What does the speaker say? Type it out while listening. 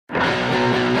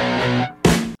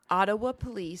Ottawa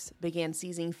police began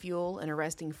seizing fuel and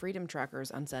arresting Freedom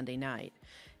truckers on Sunday night.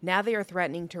 Now they are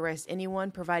threatening to arrest anyone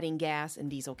providing gas and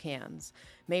diesel cans.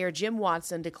 Mayor Jim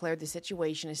Watson declared the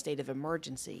situation a state of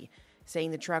emergency,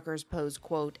 saying the truckers pose,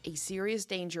 quote, a serious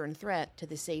danger and threat to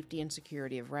the safety and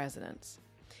security of residents.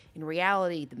 In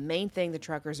reality, the main thing the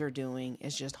truckers are doing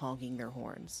is just honking their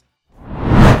horns.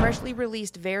 Freshly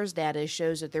released VAERS data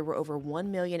shows that there were over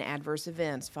 1 million adverse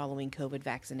events following COVID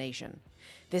vaccination.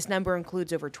 This number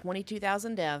includes over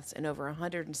 22,000 deaths and over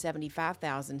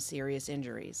 175,000 serious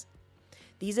injuries.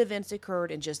 These events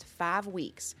occurred in just 5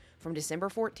 weeks, from December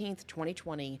 14th,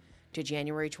 2020 to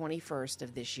January 21st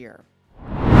of this year.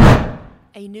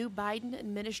 A new Biden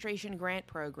administration grant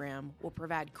program will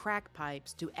provide crack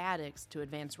pipes to addicts to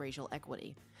advance racial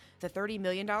equity. The $30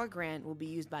 million grant will be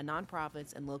used by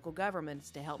nonprofits and local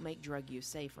governments to help make drug use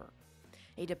safer.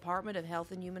 A Department of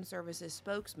Health and Human Services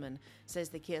spokesman says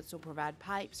the kits will provide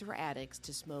pipes for addicts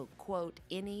to smoke, quote,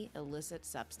 any illicit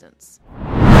substance.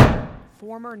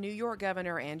 Former New York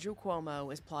Governor Andrew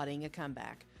Cuomo is plotting a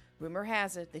comeback. Rumor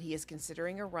has it that he is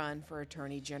considering a run for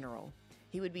Attorney General.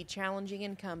 He would be challenging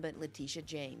incumbent Letitia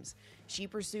James. She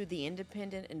pursued the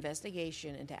independent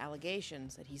investigation into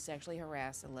allegations that he sexually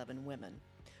harassed 11 women.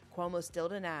 Cuomo still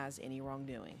denies any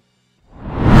wrongdoing.